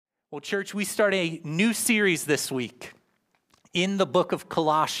Well, church, we start a new series this week in the book of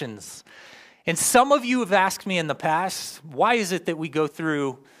Colossians. And some of you have asked me in the past, why is it that we go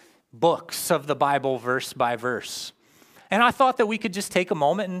through books of the Bible verse by verse? And I thought that we could just take a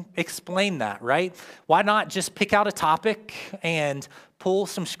moment and explain that, right? Why not just pick out a topic and pull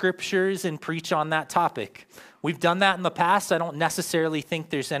some scriptures and preach on that topic? We've done that in the past. I don't necessarily think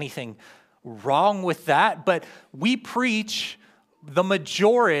there's anything wrong with that, but we preach the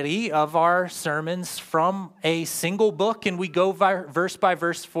majority of our sermons from a single book, and we go verse by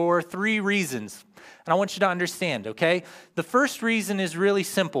verse for three reasons. And I want you to understand, okay? The first reason is really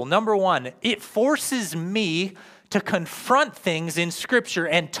simple. Number one, it forces me to confront things in Scripture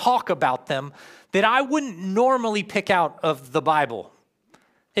and talk about them that I wouldn't normally pick out of the Bible.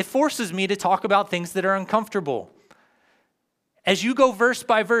 It forces me to talk about things that are uncomfortable. As you go verse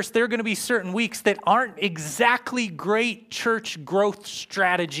by verse, there are going to be certain weeks that aren't exactly great church growth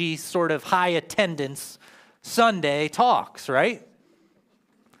strategy, sort of high attendance Sunday talks, right?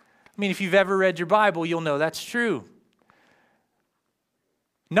 I mean, if you've ever read your Bible, you'll know that's true.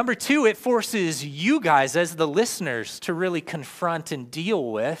 Number two, it forces you guys as the listeners to really confront and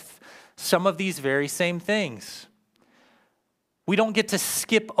deal with some of these very same things. We don't get to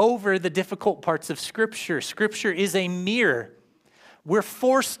skip over the difficult parts of Scripture. Scripture is a mirror. We're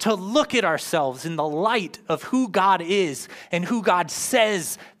forced to look at ourselves in the light of who God is and who God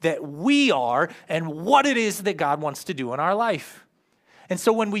says that we are and what it is that God wants to do in our life. And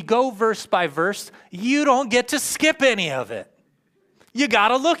so when we go verse by verse, you don't get to skip any of it. You got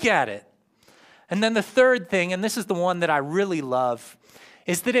to look at it. And then the third thing, and this is the one that I really love,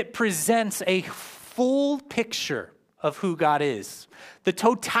 is that it presents a full picture of who God is, the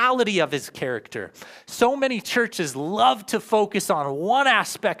totality of his character. So many churches love to focus on one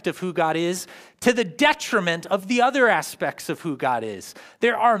aspect of who God is to the detriment of the other aspects of who God is.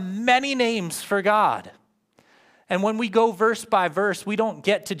 There are many names for God. And when we go verse by verse, we don't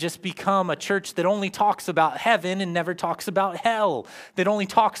get to just become a church that only talks about heaven and never talks about hell, that only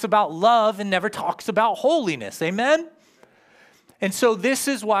talks about love and never talks about holiness. Amen? And so this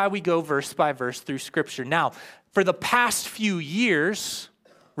is why we go verse by verse through Scripture. Now, for the past few years,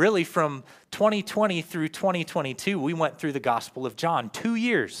 really from 2020 through 2022, we went through the Gospel of John, 2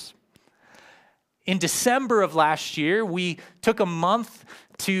 years. In December of last year, we took a month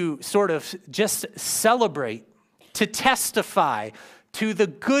to sort of just celebrate, to testify to the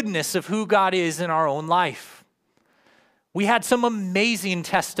goodness of who God is in our own life. We had some amazing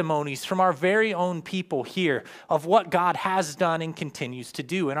testimonies from our very own people here of what God has done and continues to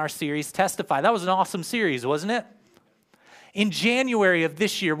do in our series, Testify. That was an awesome series, wasn't it? In January of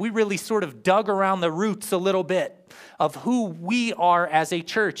this year, we really sort of dug around the roots a little bit of who we are as a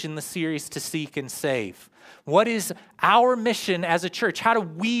church in the series To Seek and Save. What is our mission as a church? How do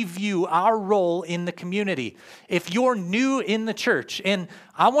we view our role in the community? If you're new in the church, and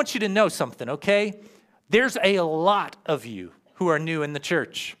I want you to know something, okay? There's a lot of you who are new in the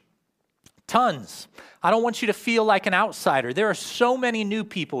church. Tons. I don't want you to feel like an outsider. There are so many new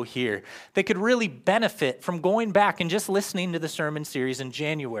people here that could really benefit from going back and just listening to the sermon series in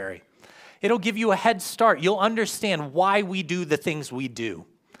January. It'll give you a head start. You'll understand why we do the things we do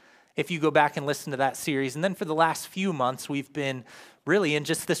if you go back and listen to that series. And then for the last few months, we've been really in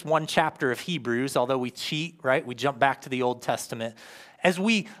just this one chapter of Hebrews, although we cheat, right? We jump back to the Old Testament. As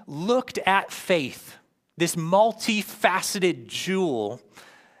we looked at faith, this multifaceted jewel,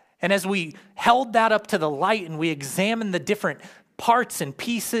 and as we held that up to the light and we examined the different parts and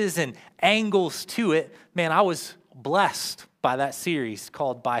pieces and angles to it, man, I was blessed by that series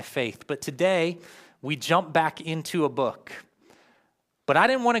called By Faith. But today, we jump back into a book. But I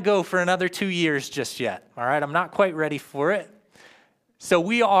didn't want to go for another 2 years just yet, all right? I'm not quite ready for it. So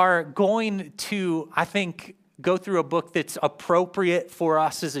we are going to, I think, go through a book that's appropriate for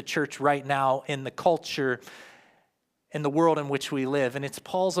us as a church right now in the culture and the world in which we live. And it's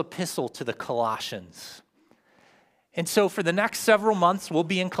Paul's epistle to the Colossians. And so for the next several months, we'll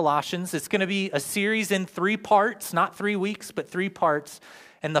be in Colossians. It's going to be a series in 3 parts, not 3 weeks, but 3 parts.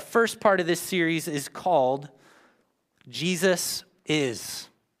 And the first part of this series is called Jesus Is.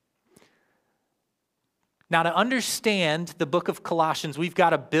 Now, to understand the book of Colossians, we've got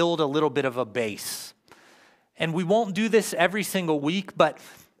to build a little bit of a base. And we won't do this every single week, but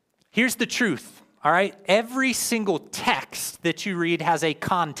here's the truth, all right? Every single text that you read has a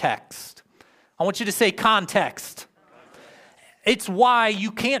context. I want you to say context. It's why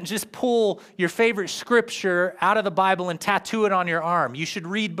you can't just pull your favorite scripture out of the Bible and tattoo it on your arm. You should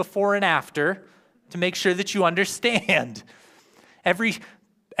read before and after to make sure that you understand. Every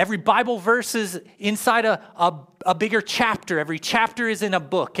Every Bible verse is inside a bigger chapter. Every chapter is in a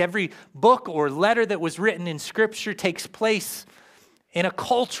book. Every book or letter that was written in Scripture takes place in a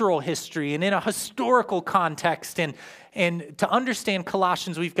cultural history and in a historical context. And to understand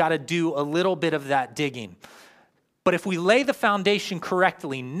Colossians, we've got to do a little bit of that digging. But if we lay the foundation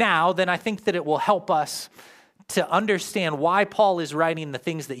correctly now, then I think that it will help us to understand why Paul is writing the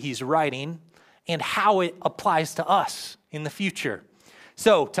things that he's writing and how it applies to us in the future.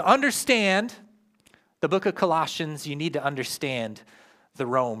 So to understand the book of Colossians, you need to understand the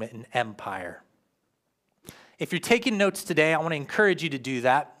Roman Empire. If you're taking notes today, I want to encourage you to do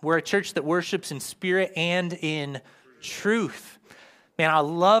that. We're a church that worships in spirit and in truth. Man, I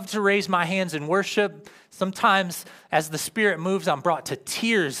love to raise my hands in worship. Sometimes as the Spirit moves, I'm brought to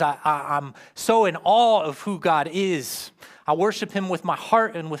tears. I'm so in awe of who God is. I worship him with my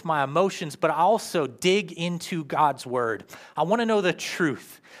heart and with my emotions, but I also dig into God's word. I want to know the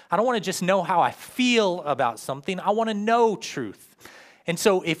truth. I don't want to just know how I feel about something. I want to know truth. And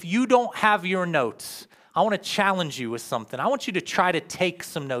so if you don't have your notes, I want to challenge you with something. I want you to try to take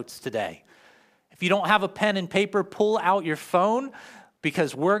some notes today. If you don't have a pen and paper, pull out your phone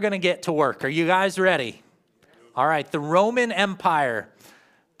because we're going to get to work. Are you guys ready? All right, the Roman Empire.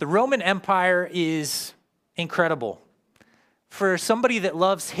 The Roman Empire is incredible. For somebody that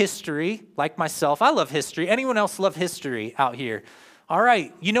loves history, like myself, I love history. Anyone else love history out here? All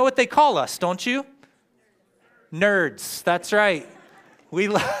right, you know what they call us, don't you? Nerds, that's right.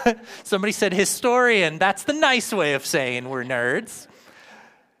 Somebody said historian. That's the nice way of saying we're nerds.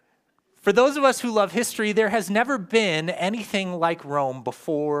 For those of us who love history, there has never been anything like Rome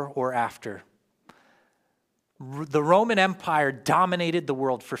before or after. The Roman Empire dominated the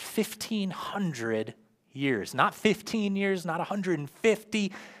world for 1,500 years. Not 15 years, not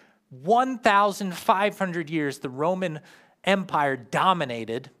 150, 1,500 years. The Roman Empire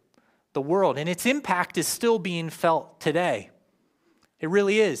dominated the world, and its impact is still being felt today. It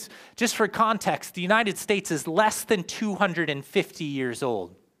really is. Just for context, the United States is less than 250 years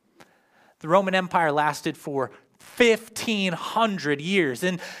old. The Roman Empire lasted for 1,500 years.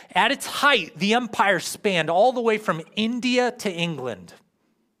 And at its height, the empire spanned all the way from India to England.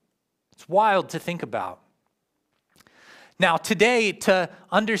 It's wild to think about. Now, today, to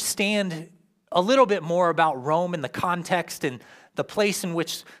understand a little bit more about Rome and the context and the place in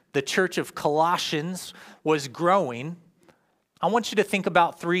which the church of Colossians was growing, I want you to think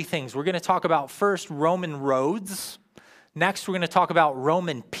about three things. We're going to talk about first Roman roads. Next, we're going to talk about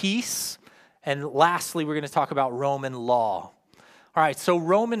Roman peace. And lastly, we're going to talk about Roman law. All right, so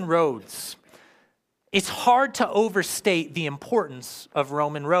Roman roads. It's hard to overstate the importance of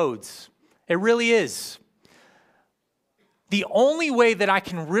Roman roads. It really is. The only way that I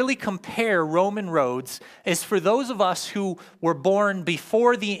can really compare Roman roads is for those of us who were born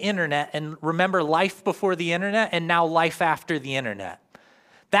before the internet and remember life before the internet and now life after the internet.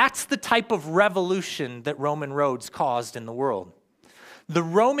 That's the type of revolution that Roman roads caused in the world. The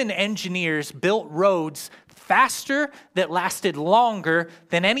Roman engineers built roads faster that lasted longer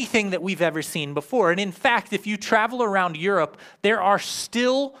than anything that we've ever seen before. And in fact, if you travel around Europe, there are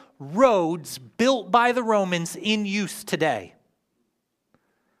still roads built by the Romans in use today.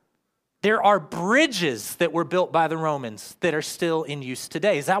 There are bridges that were built by the Romans that are still in use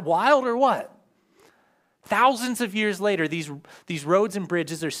today. Is that wild or what? Thousands of years later, these roads and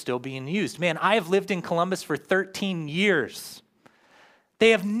bridges are still being used. Man, I have lived in Columbus for 13 years.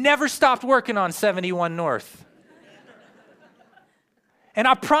 They have never stopped working on 71 North. And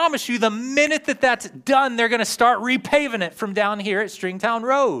I promise you, the minute that that's done, they're going to start repaving it from down here at Stringtown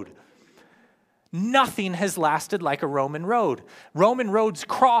Road. Nothing has lasted like a Roman road. Roman roads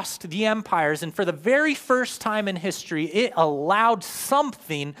crossed the empires, and for the very first time in history, it allowed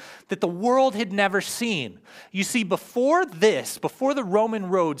something that the world had never seen. You see, before the Roman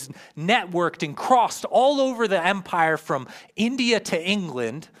roads networked and crossed all over the empire from India to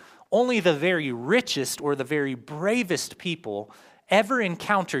England, only the very richest or the very bravest people ever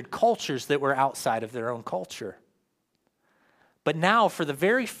encountered cultures that were outside of their own culture. But now, for the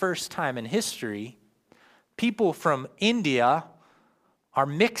very first time in history, people from India are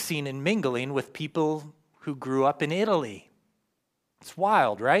mixing and mingling with people who grew up in Italy. It's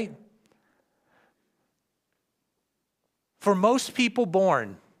wild, right? For most people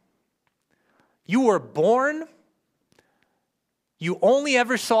born, you were born, you only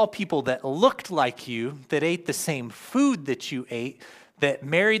ever saw people that looked like you, that ate the same food that you ate, that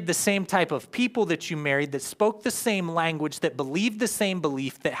married the same type of people that you married, that spoke the same language, that believed the same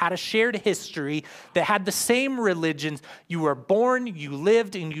belief, that had a shared history, that had the same religions. You were born, you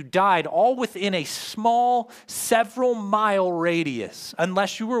lived, and you died all within a small, several-mile radius,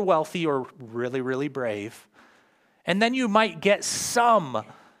 unless you were wealthy or really, really brave. And then you might get some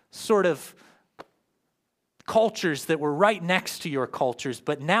sort of cultures that were right next to your cultures.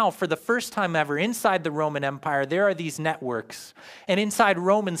 But now, for the first time ever, inside the Roman Empire, there are these networks. And inside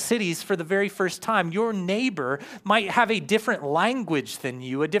Roman cities, for the very first time, your neighbor might have a different language than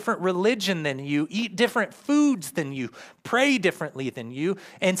you, a different religion than you, eat different foods than you, pray differently than you.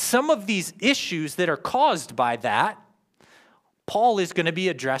 And some of these issues that are caused by that, Paul is going to be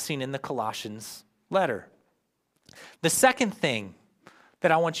addressing in the Colossians letter. The second thing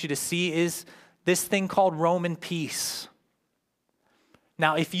that I want you to see is this thing called Roman peace.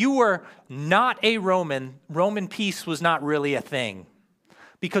 Now, if you were not a Roman peace was not really a thing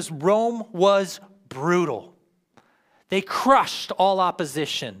because Rome was brutal. They crushed all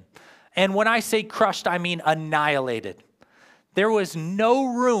opposition. And when I say crushed, I mean annihilated. There was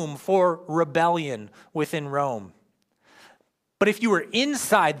no room for rebellion within Rome. But if you were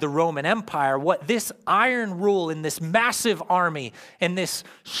inside the Roman Empire, what this iron rule and this massive army and this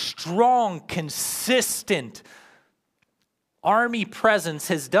strong, consistent army presence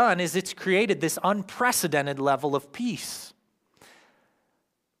has done is it's created this unprecedented level of peace.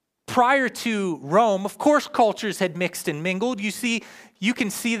 Prior to Rome, of course, cultures had mixed and mingled. You can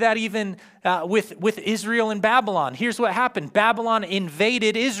see that even with Israel and Babylon. Here's what happened. Babylon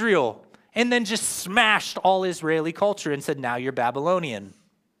invaded Israel and then just smashed all Israeli culture and said, now you're Babylonian,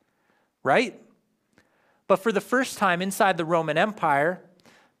 right? But for the first time inside the Roman Empire,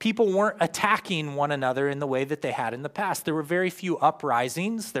 people weren't attacking one another in the way that they had in the past. There were very few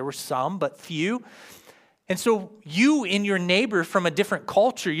uprisings. There were some, but few. And so you and your neighbor from a different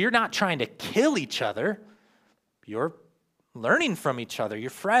culture, you're not trying to kill each other. You're learning from each other. You're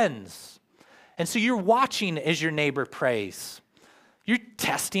friends. And so you're watching as your neighbor prays. You're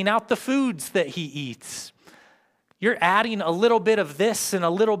testing out the foods that he eats. You're adding a little bit of this and a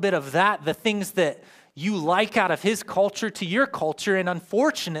little bit of that, the things that you like out of his culture to your culture. And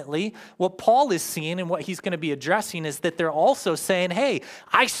unfortunately, what Paul is seeing and what he's going to be addressing is that they're also saying, hey,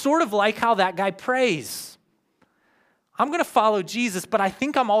 I sort of like how that guy prays. I'm going to follow Jesus, but I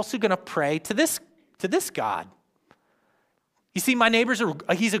think I'm also going to pray to this God. You see, my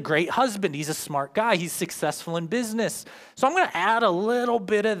he's a great husband. He's a smart guy. He's successful in business. So I'm going to add a little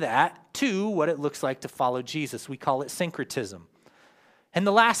bit of that to what it looks like to follow Jesus. We call it syncretism. And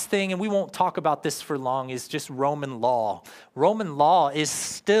the last thing, and we won't talk about this for long, is just Roman law. Roman law is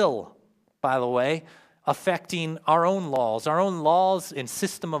still, by the way, affecting our own laws. Our own laws and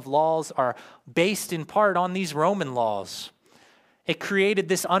system of laws are based in part on these Roman laws. It created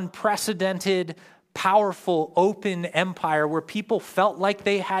this unprecedented, powerful, open empire where people felt like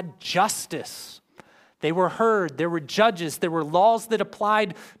they had justice. They were heard. There were judges. There were laws that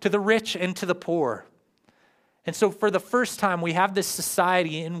applied to the rich and to the poor. And so for the first time, we have this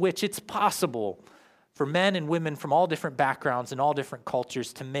society in which it's possible for men and women from all different backgrounds and all different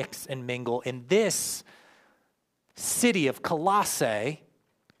cultures to mix and mingle. And this city of Colossae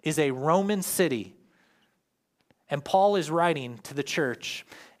is a Roman city. And Paul is writing to the church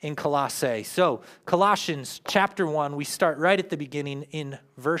in Colossae. So Colossians chapter 1, we start right at the beginning in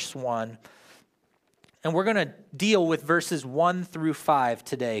verse 1. And we're going to deal with verses 1 through 5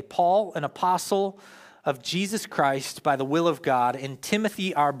 today. Paul, an apostle of Jesus Christ by the will of God, and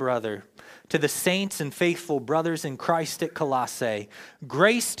Timothy, our brother, to the saints and faithful brothers in Christ at Colossae,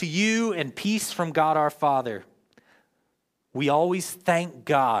 grace to you and peace from God our Father. We always thank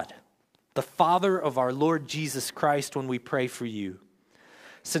God, the Father of our Lord Jesus Christ, when we pray for you,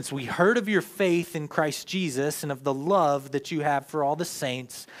 since we heard of your faith in Christ Jesus and of the love that you have for all the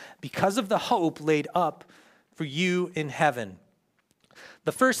saints, because of the hope laid up for you in heaven.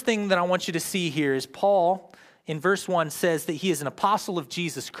 The first thing that I want you to see here is Paul, in verse 1, says that he is an apostle of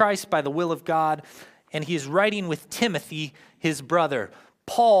Jesus Christ by the will of God, and he is writing with Timothy, his brother.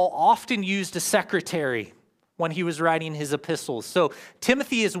 Paul often used a secretary when he was writing his epistles. So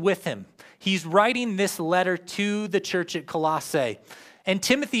Timothy is with him. He's writing this letter to the church at Colossae. And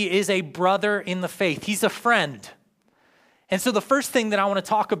Timothy is a brother in the faith. He's a friend. And so the first thing that I want to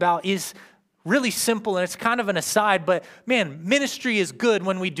talk about is really simple, and it's kind of an aside, but man, ministry is good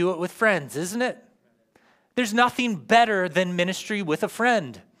when we do it with friends, isn't it? There's nothing better than ministry with a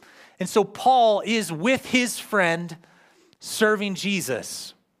friend. And so Paul is with his friend serving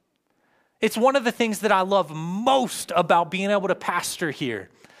Jesus. It's one of the things that I love most about being able to pastor here.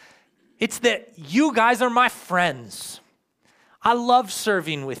 It's that you guys are my friends. I love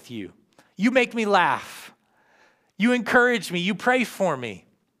serving with you. You make me laugh. You encourage me. You pray for me.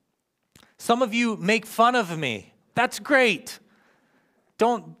 Some of you make fun of me. That's great.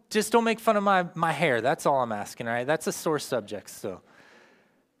 Don't make fun of my hair. That's all I'm asking, all right? That's a sore subject, so.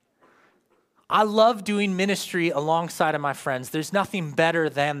 I love doing ministry alongside of my friends. There's nothing better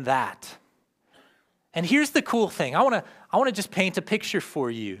than that. And here's the cool thing. I want to just paint a picture for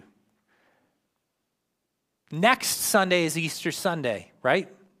you. Next Sunday is Easter Sunday, right?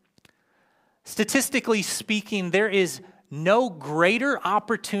 Statistically speaking, there is no greater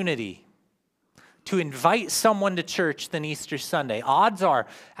opportunity to invite someone to church than Easter Sunday. Odds are,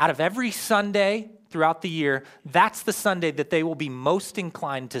 out of every Sunday throughout the year, that's the Sunday that they will be most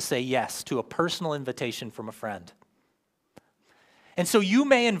inclined to say yes to a personal invitation from a friend. And so you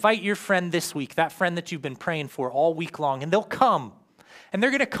may invite your friend this week, that friend that you've been praying for all week long, and they'll come. And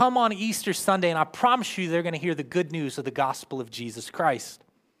they're going to come on Easter Sunday, and I promise you they're going to hear the good news of the gospel of Jesus Christ.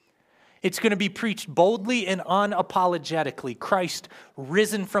 It's going to be preached boldly and unapologetically. Christ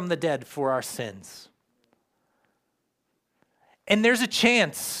risen from the dead for our sins. And there's a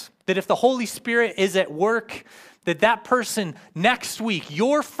chance that if the Holy Spirit is at work, that person next week,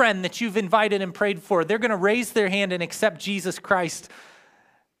 your friend that you've invited and prayed for, they're going to raise their hand and accept Jesus Christ.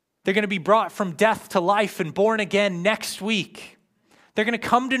 They're going to be brought from death to life and born again next week. They're going to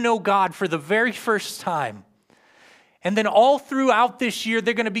come to know God for the very first time. And then all throughout this year,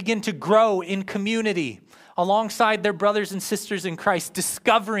 they're going to begin to grow in community alongside their brothers and sisters in Christ,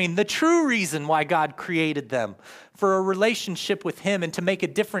 discovering the true reason why God created them, for a relationship with Him and to make a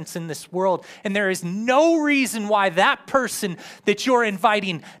difference in this world. And there is no reason why that person that you're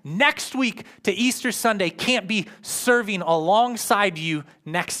inviting next week to Easter Sunday can't be serving alongside you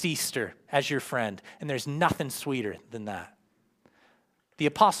next Easter as your friend. And there's nothing sweeter than that. The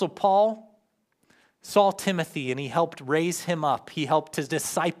Apostle Paul saw Timothy and he helped raise him up. He helped to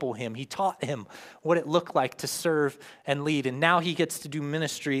disciple him. He taught him what it looked like to serve and lead. And now he gets to do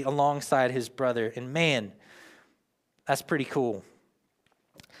ministry alongside his brother. And man, that's pretty cool.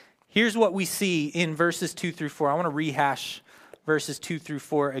 Here's what we see in verses 2 through 4. I want to rehash verses 2 through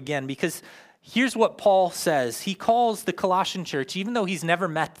 4 again, because here's what Paul says. He calls the Colossian church, even though he's never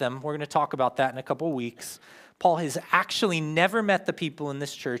met them, we're going to talk about that in a couple of weeks. Paul has actually never met the people in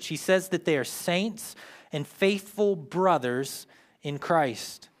this church. He says that they are saints and faithful brothers in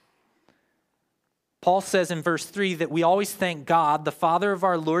Christ. Paul says in verse 3 that we always thank God, the Father of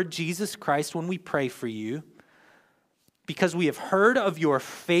our Lord Jesus Christ, when we pray for you, because we have heard of your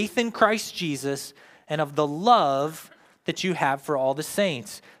faith in Christ Jesus and of the love that you have for all the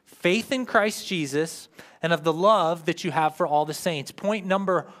saints. Faith in Christ Jesus and of the love that you have for all the saints. Point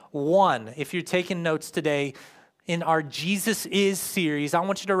number 1, if you're taking notes today in our Jesus Is series, I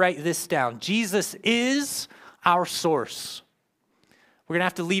want you to write this down. Jesus is our source. We're going to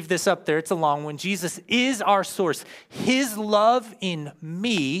have to leave this up there. It's a long one. Jesus is our source. His love in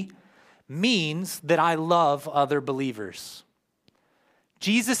me means that I love other believers.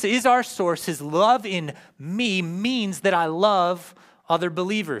 Jesus is our source. His love in me means that I love other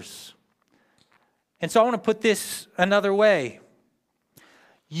believers. And so I want to put this another way.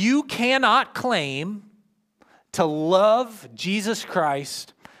 You cannot claim to love Jesus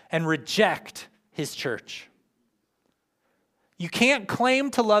Christ and reject His church. You can't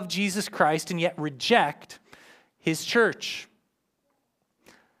claim to love Jesus Christ and yet reject His church.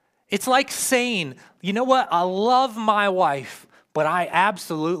 It's like saying, you know what, I love my wife, but I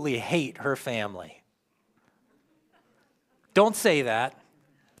absolutely hate her family. Don't say that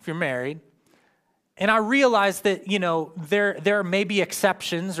if you're married. And I realize that, there may be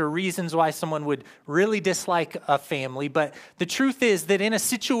exceptions or reasons why someone would really dislike a family, but the truth is that in a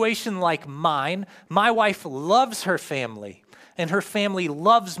situation like mine, my wife loves her family, and her family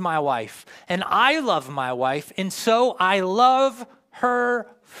loves my wife, and I love my wife, and so I love her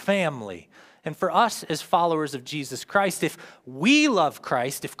family. And for us as followers of Jesus Christ, if we love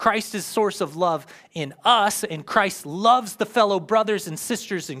Christ, if Christ is source of love in us, and Christ loves the fellow brothers and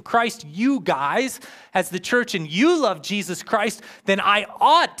sisters in Christ, you guys as the church, and you love Jesus Christ, then I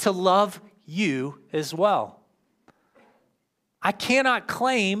ought to love you as well. I cannot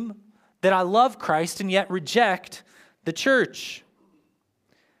claim that I love Christ and yet reject the church.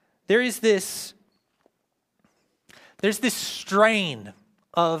 There's this strain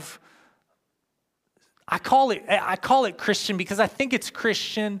of, I call it Christian because I think it's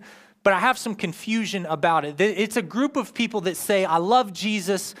Christian, but I have some confusion about it. It's a group of people that say, I love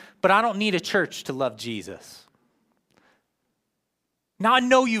Jesus, but I don't need a church to love Jesus. Now, I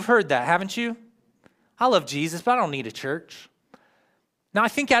know you've heard that, haven't you? I love Jesus, but I don't need a church. Now, I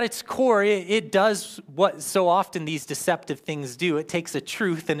think at its core, it does what so often these deceptive things do. It takes a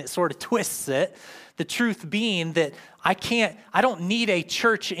truth and it sort of twists it. The truth being that I don't need a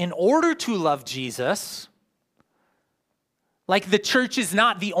church in order to love Jesus. Like the church is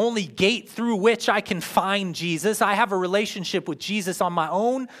not the only gate through which I can find Jesus. I have a relationship with Jesus on my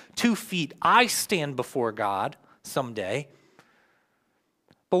own 2 feet. I stand before God someday.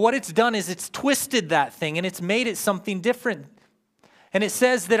 But what it's done is it's twisted that thing and it's made it something different. And it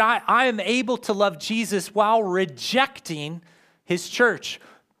says that I am able to love Jesus while rejecting his church.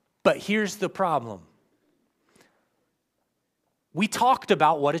 But here's the problem. We talked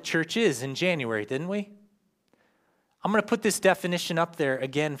about what a church is in January, didn't we? I'm going to put this definition up there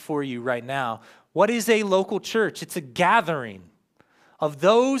again for you right now. What is a local church? It's a gathering of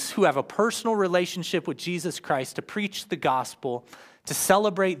those who have a personal relationship with Jesus Christ to preach the gospel, to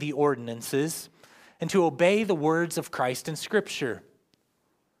celebrate the ordinances, and to obey the words of Christ in Scripture.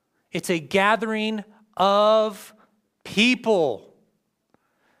 It's a gathering of people.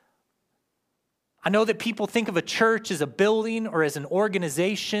 I know that people think of a church as a building or as an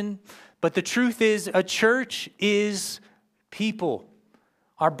organization, but the truth is a church is people,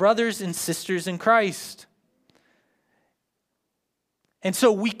 our brothers and sisters in Christ. And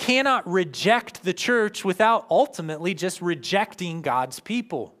so we cannot reject the church without ultimately just rejecting God's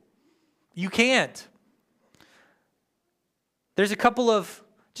people. You can't. There's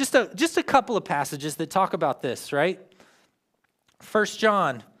just a couple of passages that talk about this, right? 1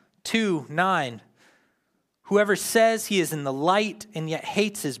 John 2:9. Whoever says he is in the light and yet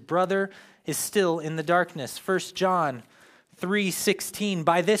hates his brother is still in the darkness. 1 John 3:16.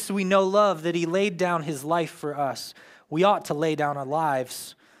 By this we know love, that he laid down his life for us. We ought to lay down our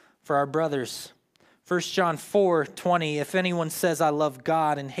lives for our brothers. 1 John 4:20. If anyone says I love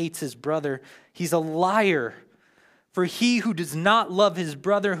God and hates his brother, he's a liar. For he who does not love his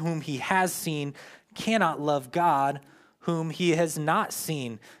brother whom he has seen cannot love God whom he has not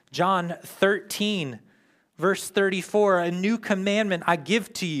seen. John 13, verse 34, a new commandment I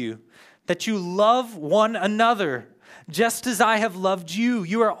give to you, that you love one another, just as I have loved you.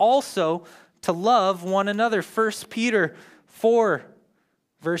 You are also to love one another. 1 Peter 4,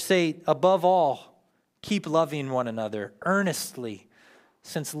 verse 8, above all, keep loving one another earnestly,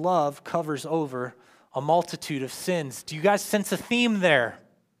 since love covers over a multitude of sins. Do you guys sense a theme there?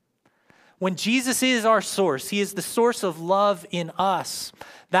 When Jesus is our source, he is the source of love in us.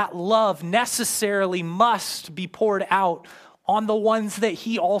 That love necessarily must be poured out on the ones that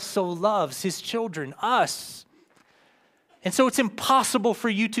he also loves, his children, us. And so it's impossible for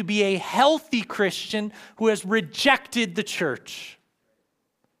you to be a healthy Christian who has rejected the church.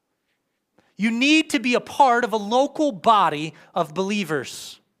 You need to be a part of a local body of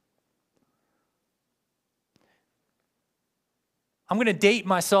believers. I'm going to date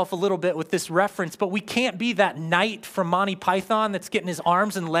myself a little bit with this reference, but we can't be that knight from Monty Python that's getting his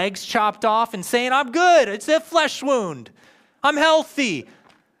arms and legs chopped off and saying, I'm good, it's a flesh wound, I'm healthy.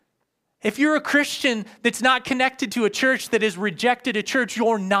 If you're a Christian that's not connected to a church, that has rejected a church,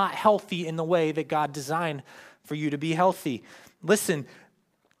 you're not healthy in the way that God designed for you to be healthy. Listen,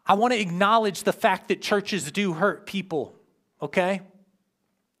 I want to acknowledge the fact that churches do hurt people, okay?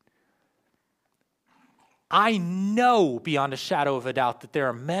 I know beyond a shadow of a doubt that there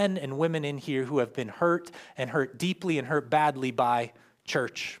are men and women in here who have been hurt and hurt deeply and hurt badly by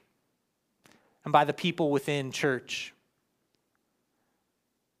church and by the people within church.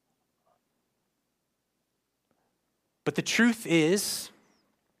 But the truth is,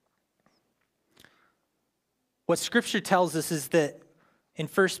 what Scripture tells us is that in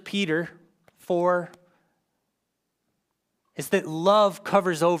 1 Peter 4, is that love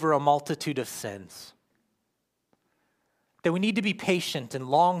covers over a multitude of sins. That we need to be patient and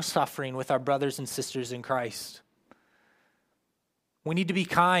long-suffering with our brothers and sisters in Christ. We need to be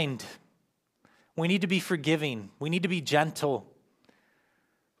kind. We need to be forgiving. We need to be gentle.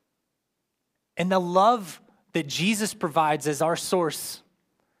 And the love that Jesus provides as our source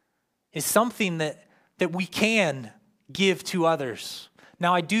is something that we can give to others.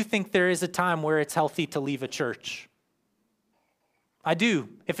 Now, I do think there is a time where it's healthy to leave a church. I do.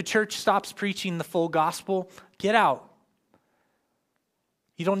 If a church stops preaching the full gospel, get out.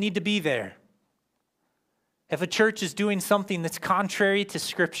 You don't need to be there. If a church is doing something that's contrary to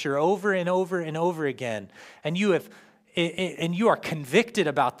Scripture over and over and over again, and you are convicted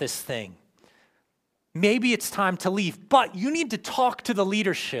about this thing, maybe it's time to leave. But you need to talk to the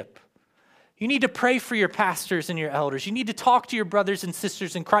leadership. You need to pray for your pastors and your elders. You need to talk to your brothers and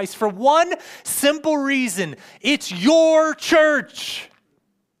sisters in Christ for one simple reason. It's your church.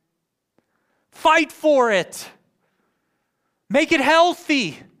 Fight for it. Make it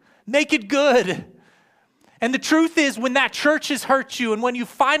healthy. Make it good. And the truth is, when that church has hurt you and when you've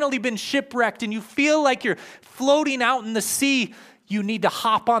finally been shipwrecked and you feel like you're floating out in the sea, you need to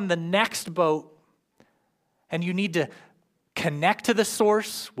hop on the next boat and you need to connect to the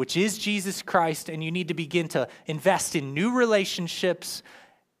source, which is Jesus Christ, and you need to begin to invest in new relationships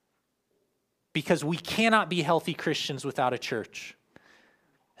because we cannot be healthy Christians without a church.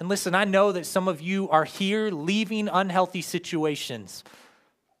 And listen, I know that some of you are here leaving unhealthy situations.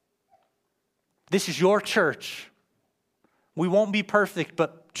 This is your church. We won't be perfect,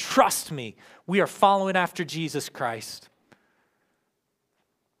 but trust me, we are following after Jesus Christ.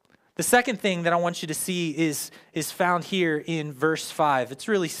 The second thing that I want you to see is found here in verse 5. It's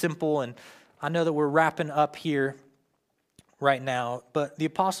really simple, and I know that we're wrapping up here right now, but the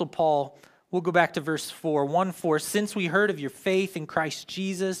Apostle Paul, we'll go back to verse 4. 1:4, since we heard of your faith in Christ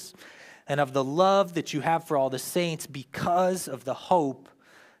Jesus and of the love that you have for all the saints because of the hope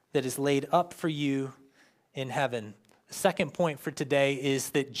that is laid up for you in heaven. The second point for today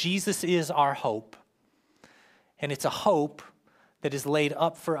is that Jesus is our hope, and it's a hope that is laid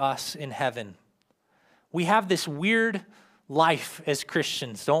up for us in heaven. We have this weird life as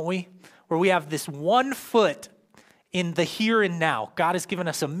Christians, don't we? Where we have this one foot in the here and now. God has given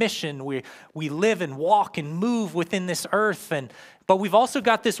us a mission. We live and walk and move within this earth, but we've also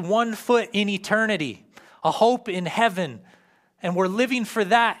got this one foot in eternity, a hope in heaven. And we're living for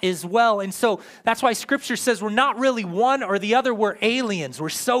that as well. And so that's why Scripture says we're not really one or the other. We're aliens. We're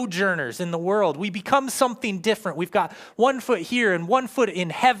sojourners in the world. We become something different. We've got one foot here and one foot in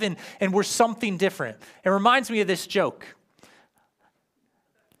heaven, and we're something different. It reminds me of this joke.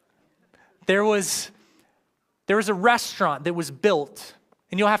 There was a restaurant that was built,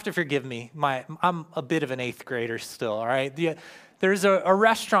 and you'll have to forgive me. I'm a bit of an eighth grader still, all right? There's a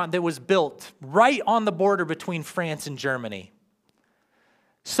restaurant that was built right on the border between France and Germany,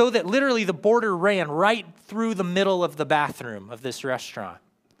 so that literally the border ran right through the middle of the bathroom of this restaurant.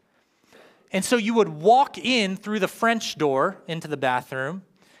 And so you would walk in through the French door into the bathroom,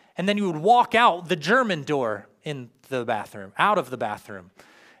 and then you would walk out the German door in the bathroom, out of the bathroom.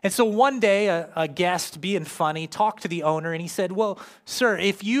 And so one day a guest, being funny, talked to the owner, and he said, well, sir,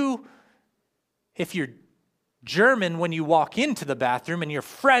 if you're German when you walk into the bathroom and you're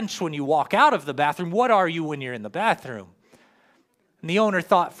French when you walk out of the bathroom, what are you when you're in the bathroom? And the owner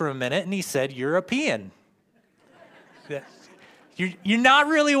thought for a minute, and he said, European. You're not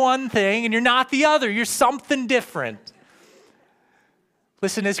really one thing, and you're not the other. You're something different.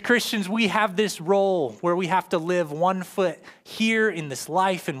 Listen, as Christians, we have this role where we have to live one foot here in this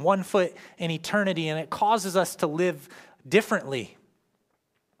life and one foot in eternity, and it causes us to live differently.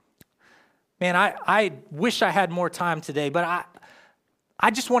 Man, I wish I had more time today, but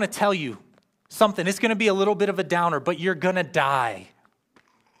I just want to tell you something. It's going to be a little bit of a downer, but you're going to die.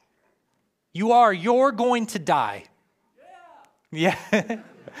 You're going to die. Yeah.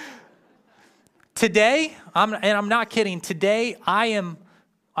 Today, I'm not kidding, today I am,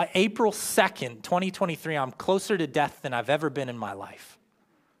 April 2nd, 2023, I'm closer to death than I've ever been in my life.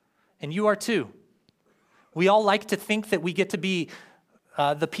 And you are too. We all like to think that we get to be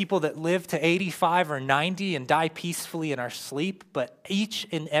the people that live to 85 or 90 and die peacefully in our sleep, but each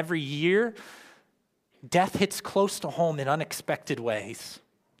and every year, death hits close to home in unexpected ways.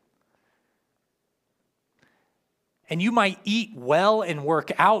 And you might eat well and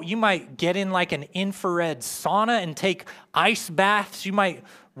work out. You might get in like an infrared sauna and take ice baths. You might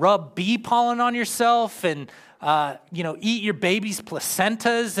rub bee pollen on yourself and eat your baby's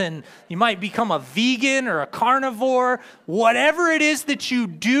placentas, and you might become a vegan or a carnivore. Whatever it is that you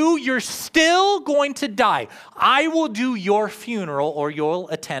do, you're still going to die. I will do your funeral or you'll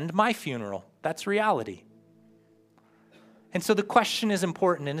attend my funeral. That's reality. And so the question is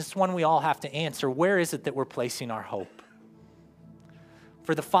important, and it's one we all have to answer. Where is it that we're placing our hope?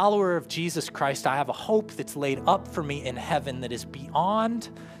 For the follower of Jesus Christ, I have a hope that's laid up for me in heaven that is beyond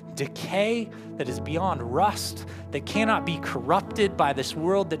decay, that is beyond rust, that cannot be corrupted by this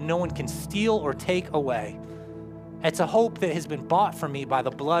world, that no one can steal or take away. It's a hope that has been bought for me by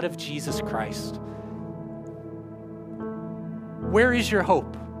the blood of Jesus Christ. Where is your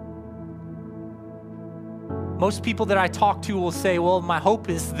hope? Most people that I talk to will say, well, my hope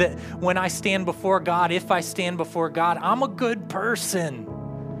is that when I stand before God, if I stand before God, I'm a good person.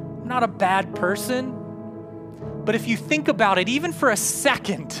 I'm not a bad person. But if you think about it, even for a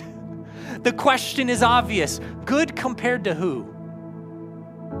second, the question is obvious. Good compared to who?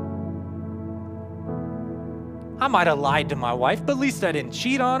 I might have lied to my wife, but at least I didn't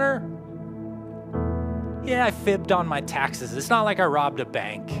cheat on her. Yeah, I fibbed on my taxes. It's not like I robbed a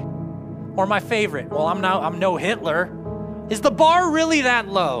bank. Or my favorite, well, I'm no Hitler. Is the bar really that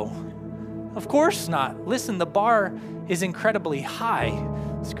low? Of course not. Listen, the bar is incredibly high.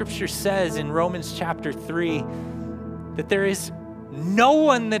 Scripture says in Romans chapter 3 that there is no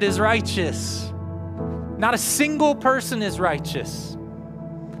one that is righteous. Not a single person is righteous.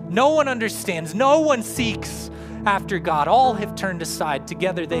 No one understands. No one seeks after God. All have turned aside.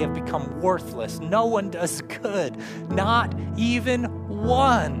 Together they have become worthless. No one does good. Not even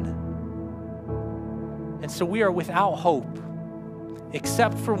one. And so we are without hope,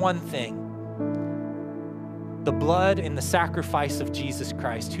 except for one thing: the blood and the sacrifice of Jesus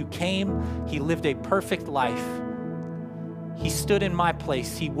Christ, who came, he lived a perfect life. He stood in my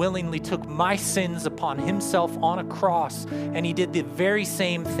place. He willingly took my sins upon himself on a cross, and he did the very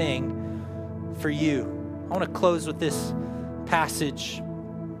same thing for you. I want to close with this passage.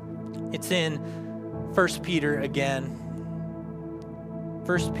 It's in 1 Peter again.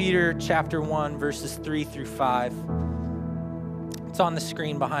 1 Peter chapter 1, verses 3 through 5. It's on the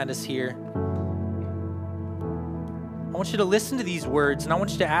screen behind us here. I want you to listen to these words, and I want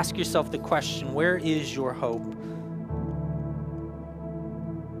you to ask yourself the question, where is your hope?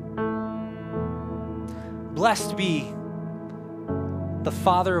 Blessed be the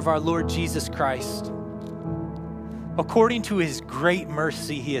Father of our Lord Jesus Christ. According to his great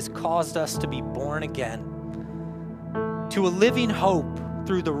mercy, he has caused us to be born again to a living hope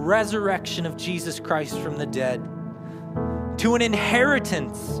through the resurrection of Jesus Christ from the dead, to an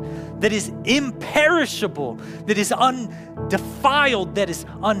inheritance that is imperishable, that is undefiled, that is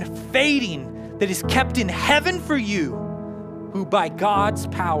unfading, that is kept in heaven for you, who by God's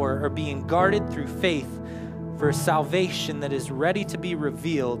power are being guarded through faith for a salvation that is ready to be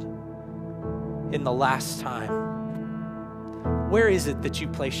revealed in the last time. Where is it that you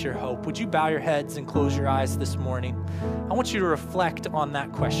place your hope? Would you bow your heads and close your eyes this morning? I want you to reflect on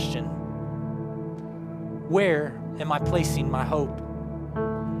that question. Where am I placing my hope?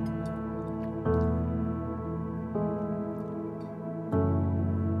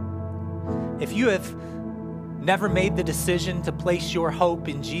 If you have never made the decision to place your hope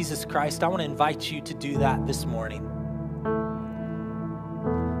in Jesus Christ, I want to invite you to do that this morning.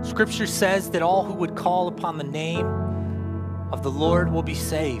 Scripture says that all who would call upon the name of the Lord will be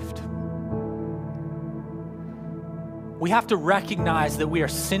saved. We have to recognize that we are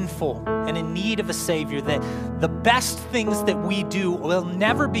sinful and in need of a Savior, that the best things that we do will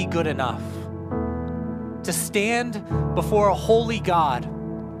never be good enough to stand before a holy God,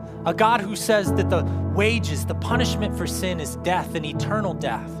 a God who says that the wages, the punishment for sin is death and eternal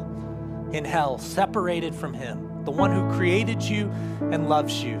death in hell, separated from him, the one who created you and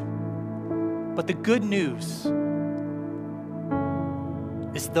loves you. But the good news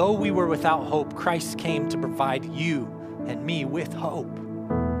is, though we were without hope, Christ came to provide you and me with hope.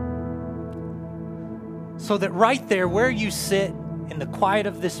 So that right there where you sit in the quiet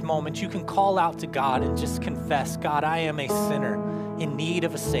of this moment, you can call out to God and just confess, God, I am a sinner in need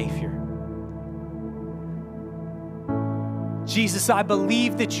of a Savior. Jesus, I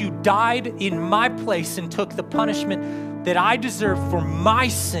believe that you died in my place and took the punishment that I deserve for my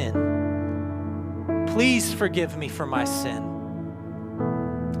sin. Please forgive me for my sin.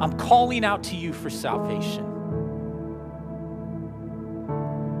 I'm calling out to you for salvation.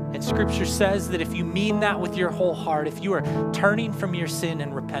 And Scripture says that if you mean that with your whole heart, if you are turning from your sin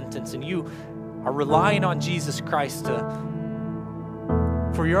and repentance and you are relying on Jesus Christ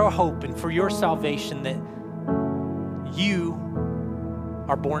for your hope and for your salvation, that you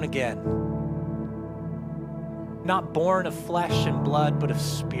are born again. Not born of flesh and blood, but of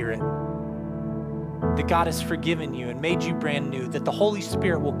spirit. That God has forgiven you and made you brand new. That the Holy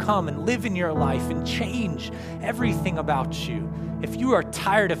Spirit will come and live in your life and change everything about you. If you are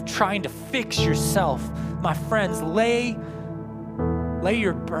tired of trying to fix yourself, my friends, lay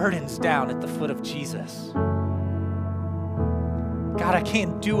your burdens down at the foot of Jesus. God, I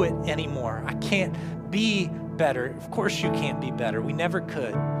can't do it anymore. I can't be better. Of course you can't be better. We never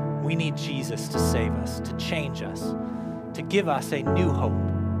could. We need Jesus to save us, to change us, to give us a new hope.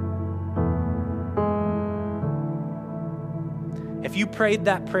 If you prayed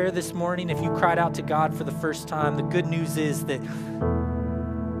that prayer this morning, if you cried out to God for the first time, the good news is that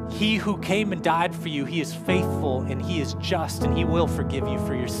he who came and died for you, he is faithful and he is just and he will forgive you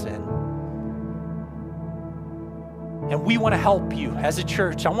for your sin. And we want to help you as a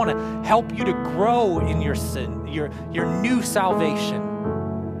church. I want to help you to grow in your sin, your new salvation.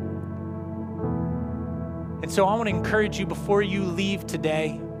 And so I want to encourage you before you leave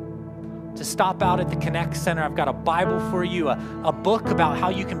today to stop out at the Connect Center. I've got a Bible for you, a book about how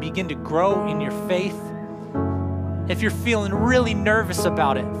you can begin to grow in your faith. If you're feeling really nervous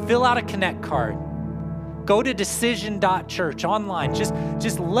about it, fill out a Connect card. Go to decision.church online.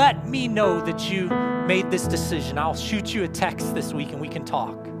 Just let me know that you made this decision. I'll shoot you a text this week and we can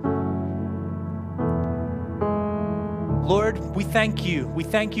talk. Lord, we thank you. We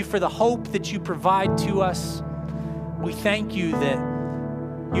thank you for the hope that you provide to us. We thank you that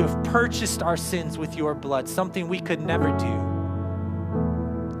you have purchased our sins with your blood, something we could never do.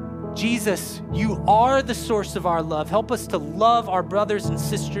 Jesus, you are the source of our love. Help us to love our brothers and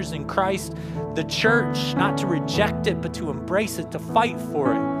sisters in Christ, the church, not to reject it, but to embrace it, to fight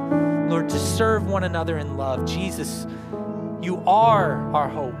for it. Lord, to serve one another in love. Jesus, you are our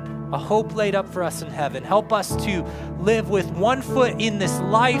hope, a hope laid up for us in heaven. Help us to live with one foot in this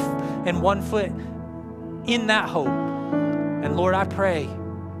life and one foot in that hope. And Lord, I pray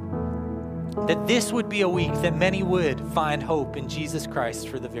that this would be a week that many would find hope in Jesus Christ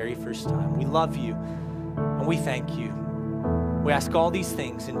for the very first time. We love you and we thank you. We ask all these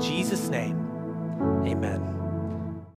things in Jesus' name. Amen.